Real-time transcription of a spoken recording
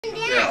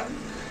Yeah.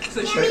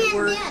 So she would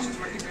work, she's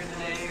working during the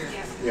day, or?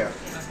 Yeah.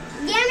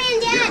 Mommy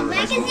and Dad,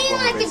 I can see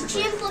like a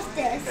gym with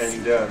this.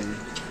 And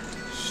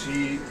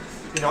she,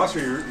 in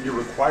Austria, you're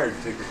required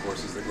to take the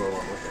courses that go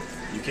along with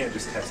it. You can't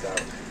just test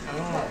out.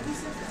 Oh.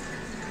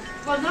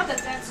 Well, not at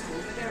that school,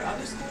 but there are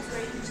other schools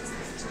where you can just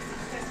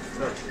test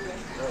No.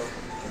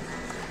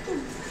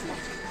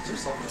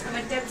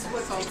 Like that's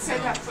what's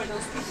set up for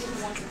those people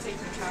who want to take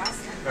the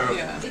class. Oh.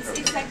 Yeah.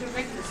 It's like the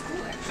regular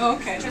school actually. Oh,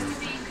 okay. Just in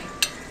the evening.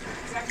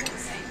 Exactly the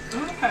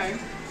same. Okay.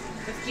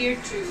 But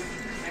geared to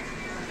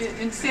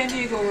In San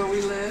Diego, where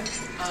we live,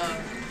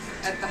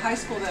 at the high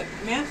school that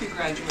Matthew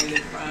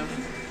graduated from,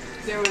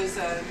 there was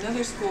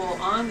another school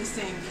on the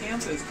same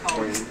campus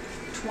called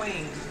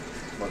Twain.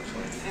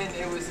 And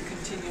it was a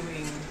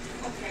continuing.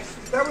 okay.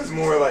 That was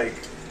more like,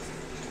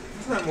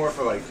 wasn't that more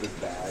for like the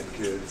bad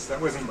kids? That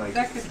wasn't like.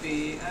 That could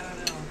be, I don't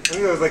know. I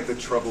think that was like the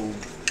troubled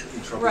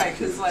Right,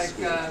 kids because like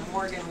school.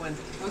 Morgan went,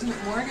 wasn't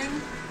it Morgan?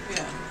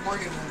 Yeah,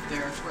 Morgan went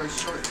there for a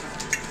short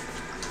time.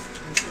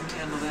 We couldn't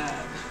handle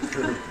that.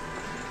 Could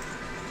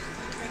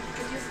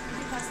you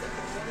pass the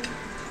phone?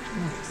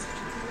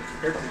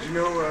 Eric, did you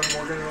know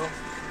Morgan at all?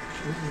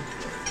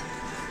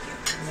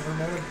 Never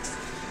met him.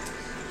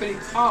 But he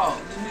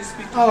called, didn't you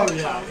speak to him? Oh,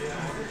 yeah,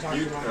 yeah. We talked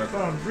You- about the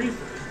phone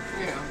briefly.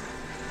 Yeah.